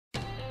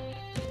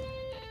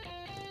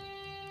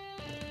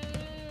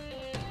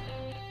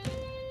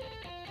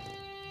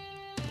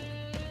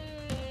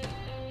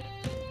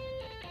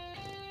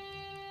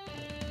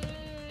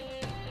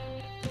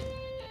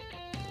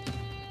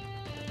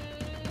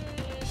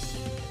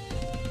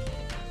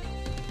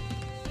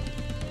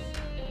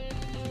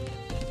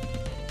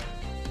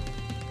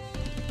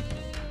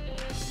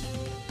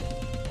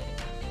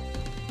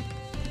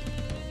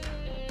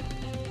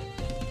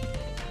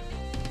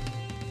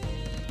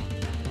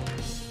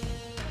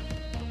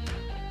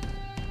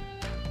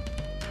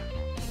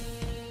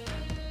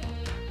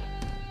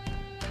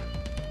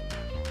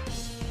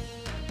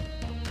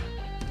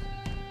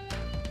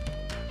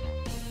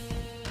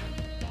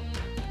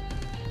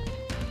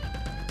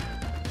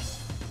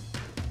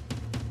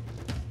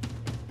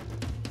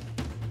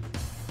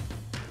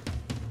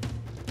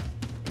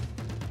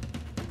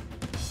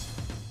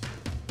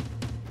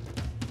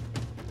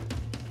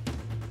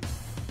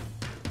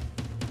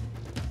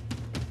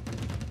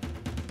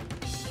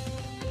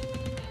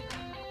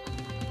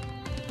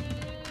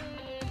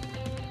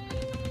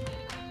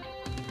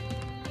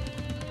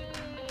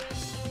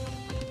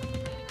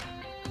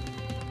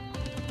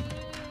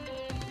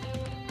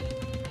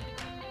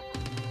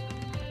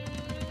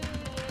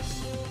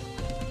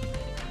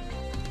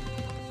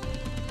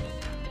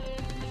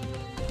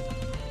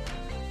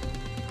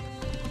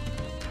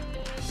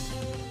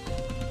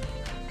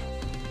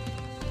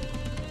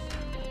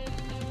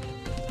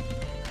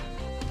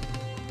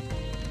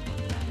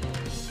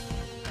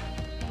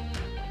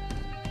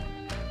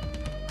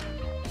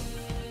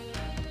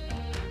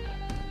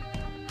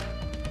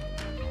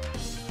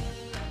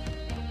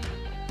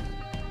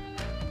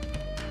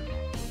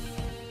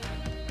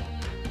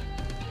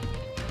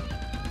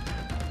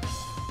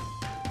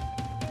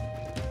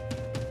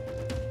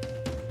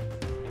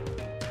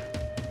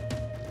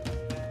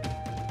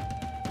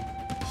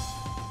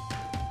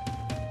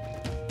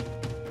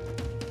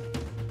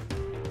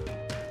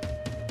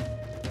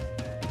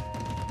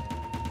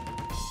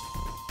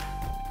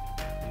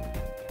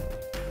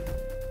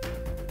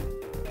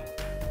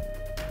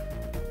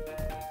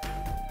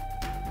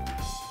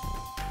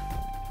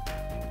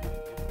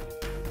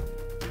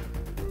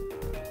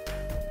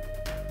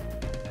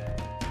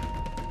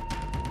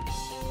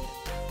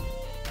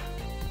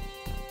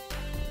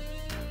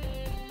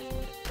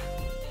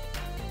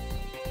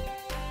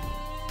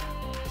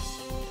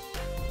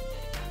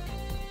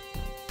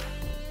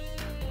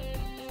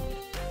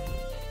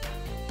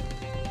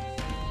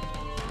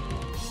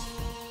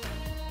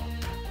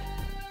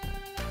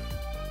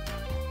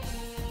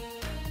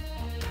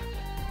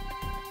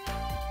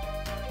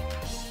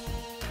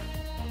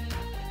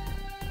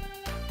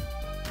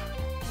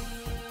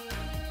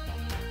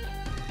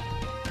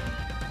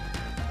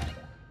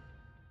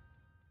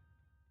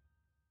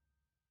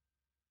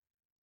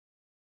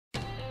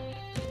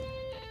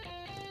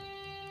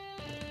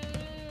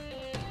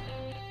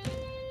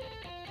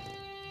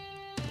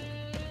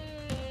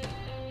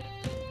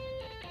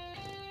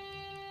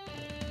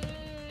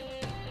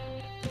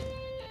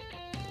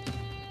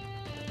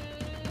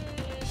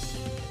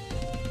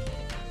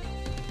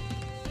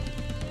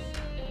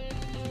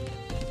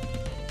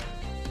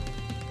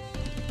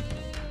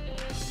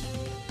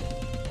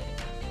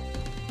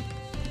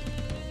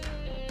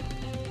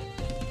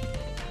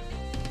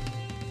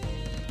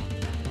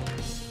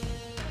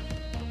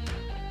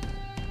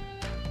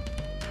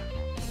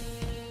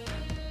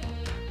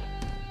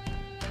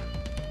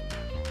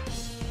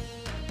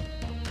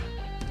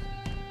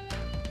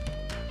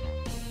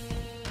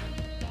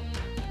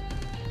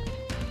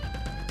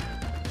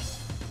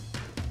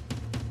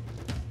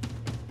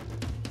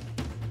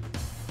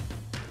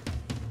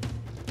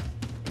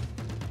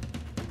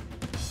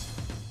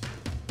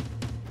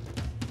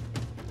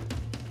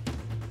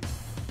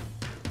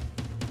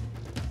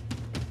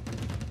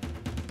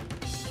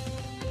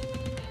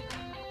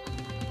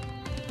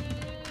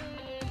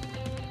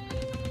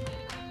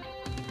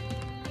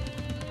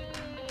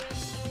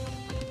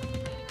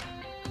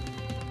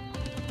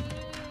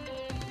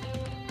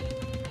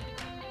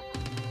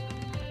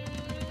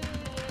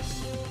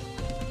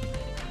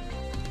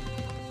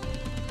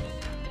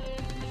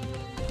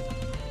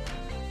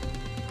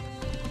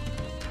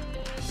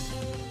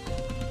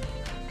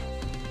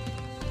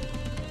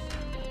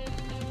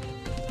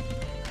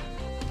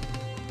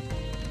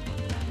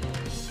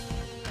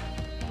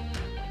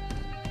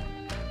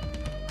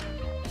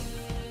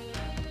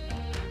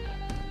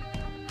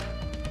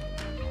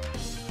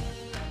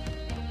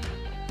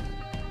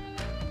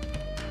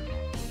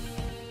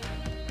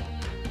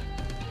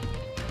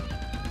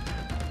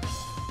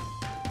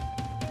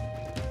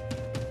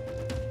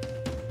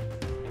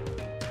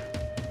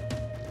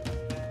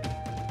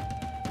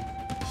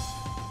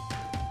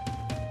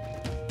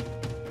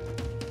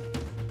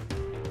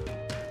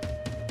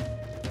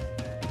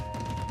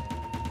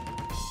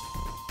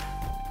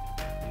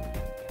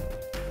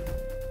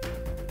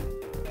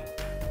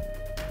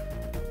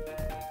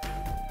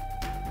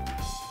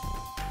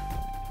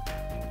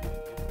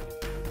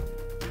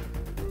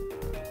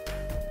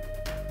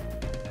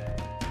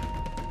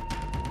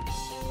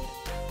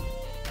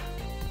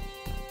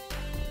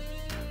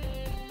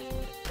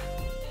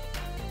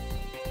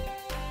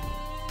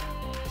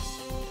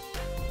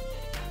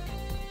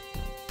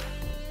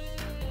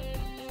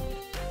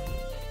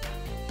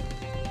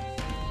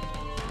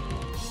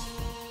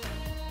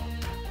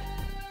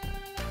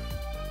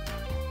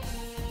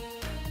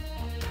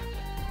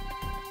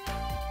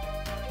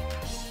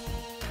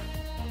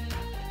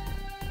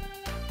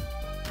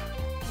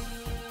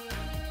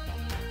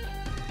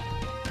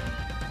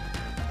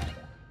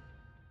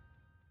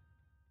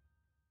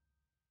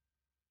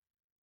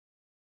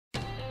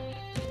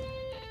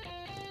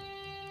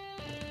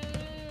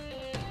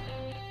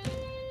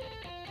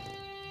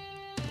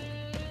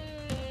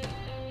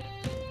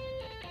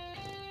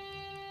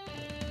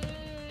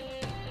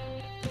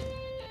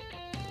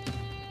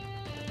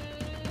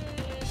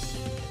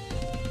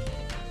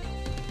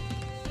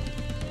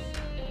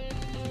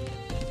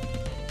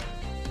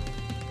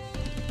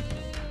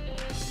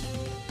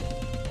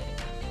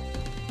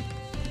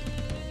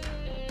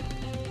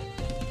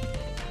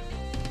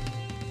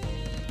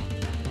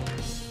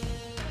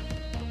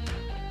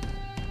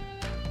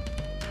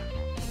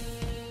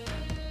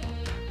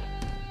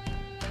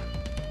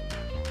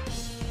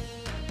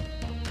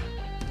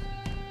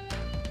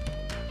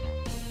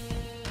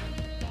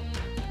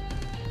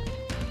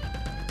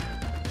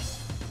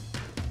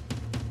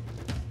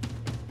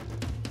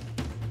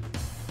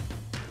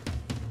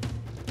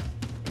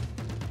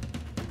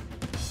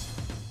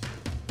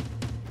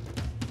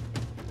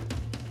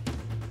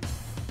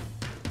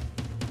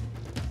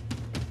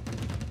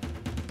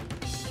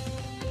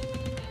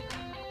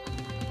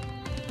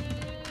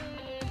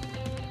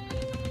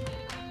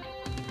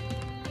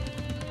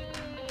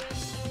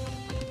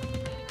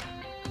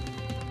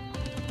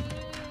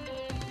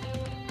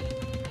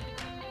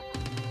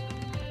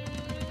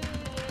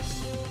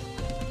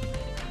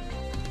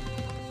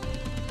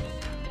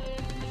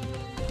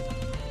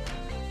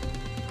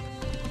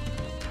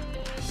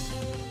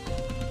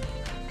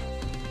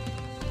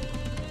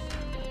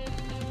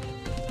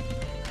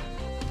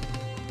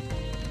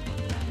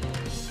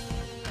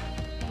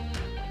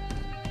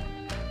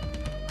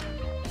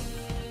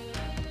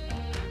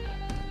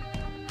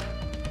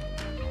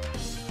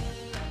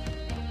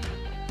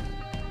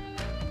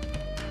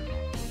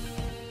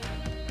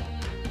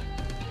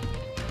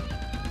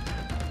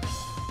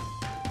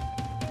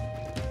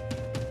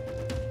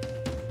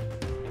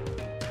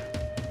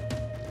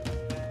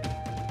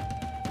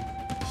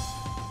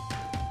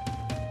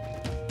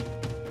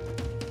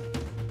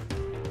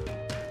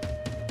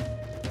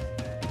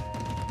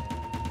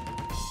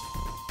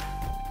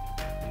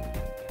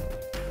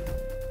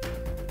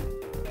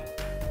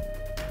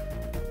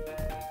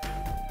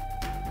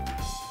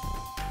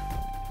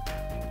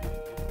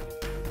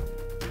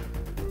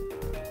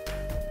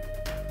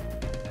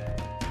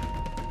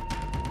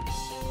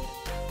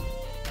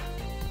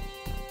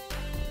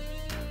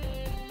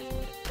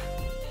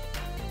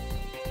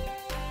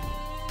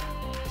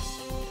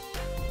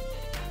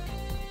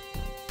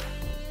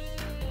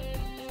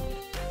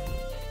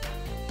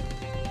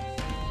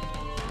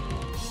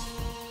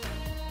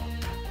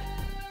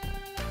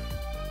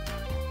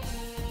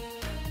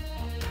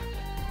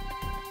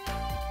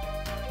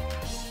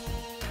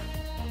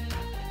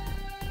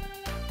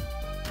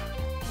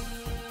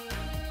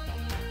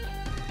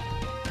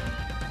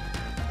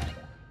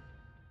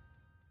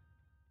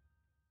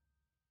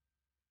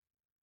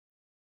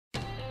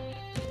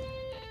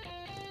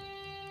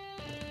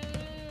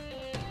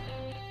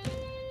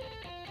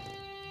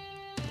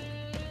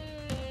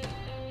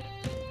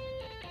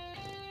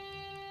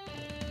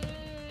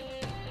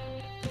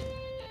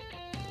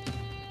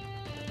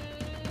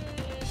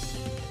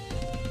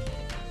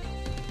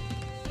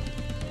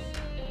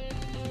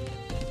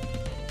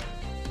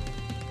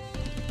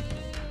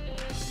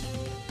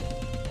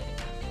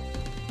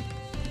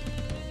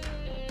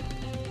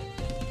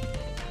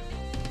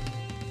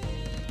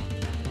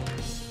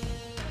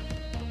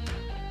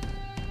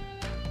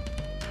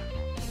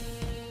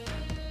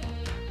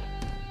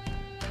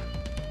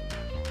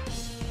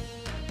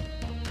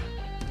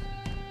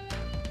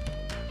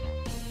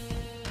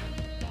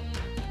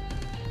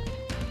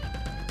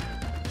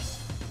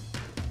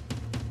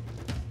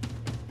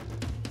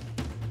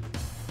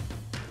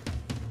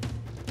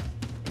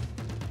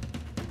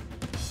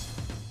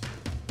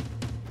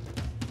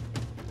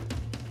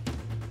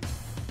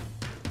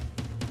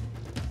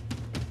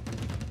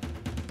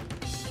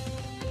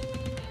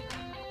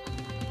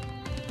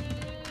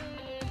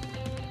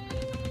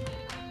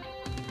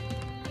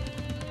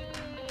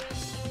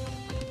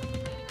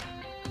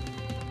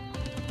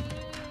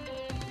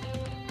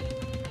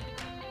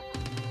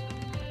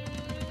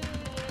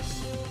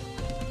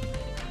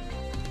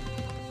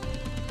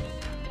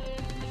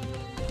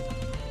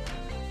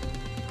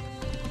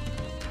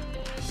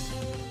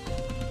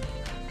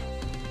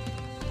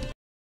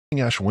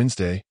Ash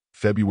Wednesday,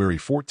 February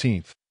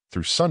 14th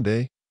through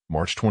Sunday,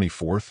 March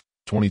 24th,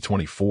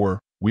 2024,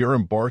 we are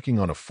embarking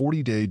on a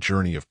 40-day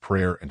journey of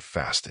prayer and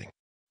fasting.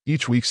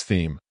 Each week's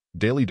theme,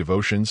 daily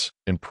devotions,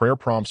 and prayer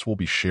prompts will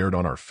be shared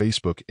on our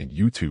Facebook and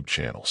YouTube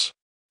channels.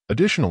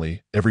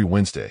 Additionally, every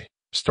Wednesday,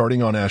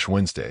 starting on Ash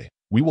Wednesday,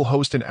 we will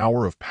host an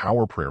hour of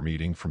power prayer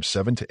meeting from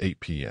 7 to 8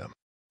 p.m.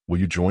 Will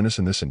you join us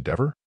in this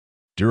endeavor?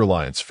 Dear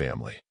Alliance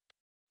family,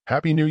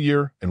 Happy New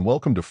Year and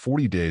welcome to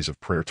 40 Days of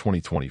Prayer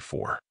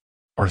 2024.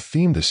 Our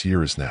theme this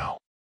year is Now.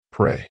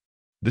 Pray.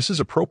 This is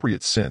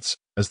appropriate since,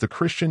 as the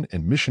Christian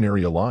and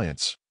Missionary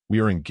Alliance, we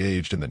are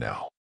engaged in the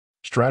Now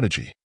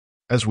strategy.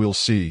 As we'll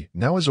see,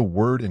 now is a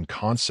word and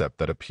concept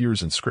that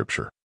appears in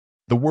Scripture.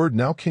 The word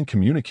now can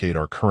communicate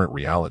our current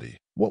reality,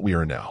 what we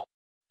are now.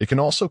 It can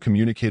also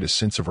communicate a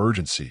sense of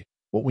urgency,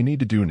 what we need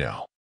to do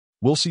now.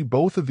 We'll see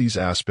both of these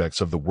aspects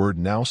of the word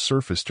now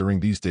surface during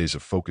these days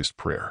of focused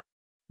prayer.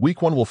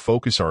 Week 1 will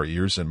focus our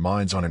ears and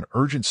minds on an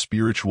urgent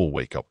spiritual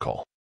wake-up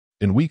call.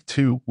 In Week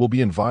 2, we'll be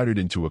invited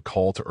into a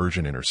call to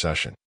urgent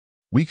intercession.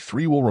 Week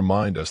 3 will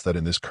remind us that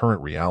in this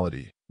current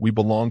reality, we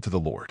belong to the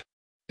Lord.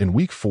 In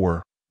Week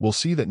 4, we'll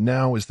see that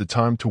now is the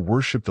time to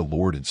worship the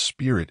Lord in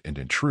spirit and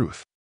in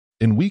truth.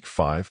 In Week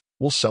 5,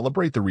 we'll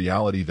celebrate the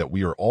reality that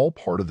we are all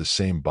part of the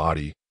same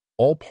body,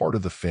 all part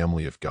of the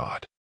family of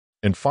God.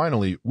 And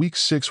finally, Week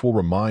 6 will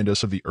remind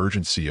us of the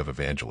urgency of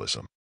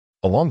evangelism.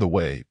 Along the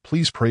way,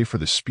 please pray for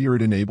the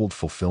Spirit-enabled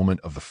fulfillment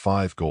of the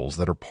 5 goals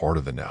that are part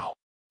of the Now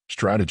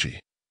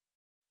strategy.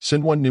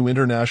 Send 1 new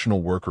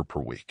international worker per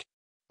week.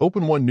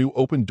 Open 1 new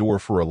open door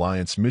for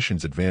Alliance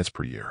missions advance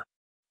per year.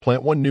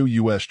 Plant 1 new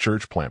U.S.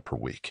 church plant per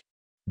week.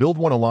 Build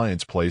 1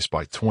 Alliance place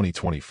by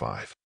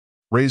 2025.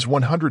 Raise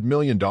 $100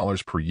 million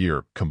per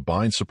year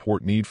combined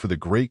support need for the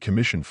Great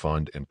Commission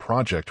Fund and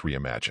Project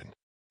Reimagine.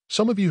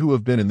 Some of you who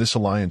have been in this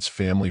Alliance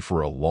family for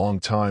a long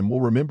time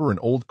will remember an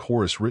old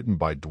chorus written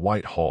by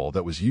Dwight Hall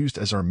that was used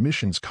as our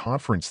missions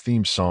conference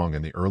theme song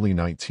in the early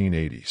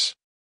 1980s.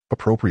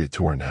 Appropriate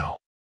to our Now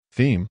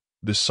theme,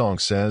 this song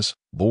says,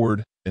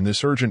 "Lord, in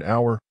this urgent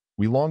hour,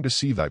 we long to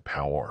see thy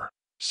power.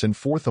 Send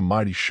forth a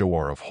mighty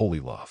shower of holy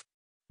love.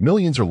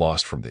 Millions are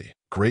lost from thee,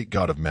 great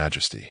God of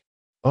majesty.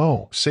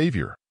 Oh,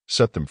 Savior,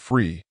 set them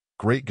free,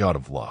 great God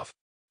of love."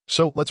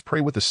 So let's pray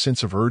with a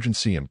sense of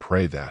urgency and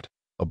pray that,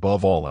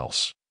 above all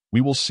else,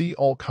 we will see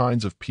all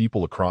kinds of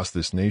people across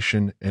this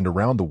nation and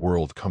around the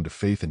world come to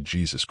faith in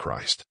Jesus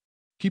Christ.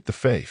 Keep the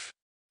faith.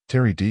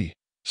 Terry D.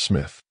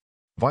 Smith,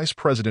 Vice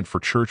President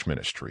for Church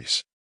Ministries.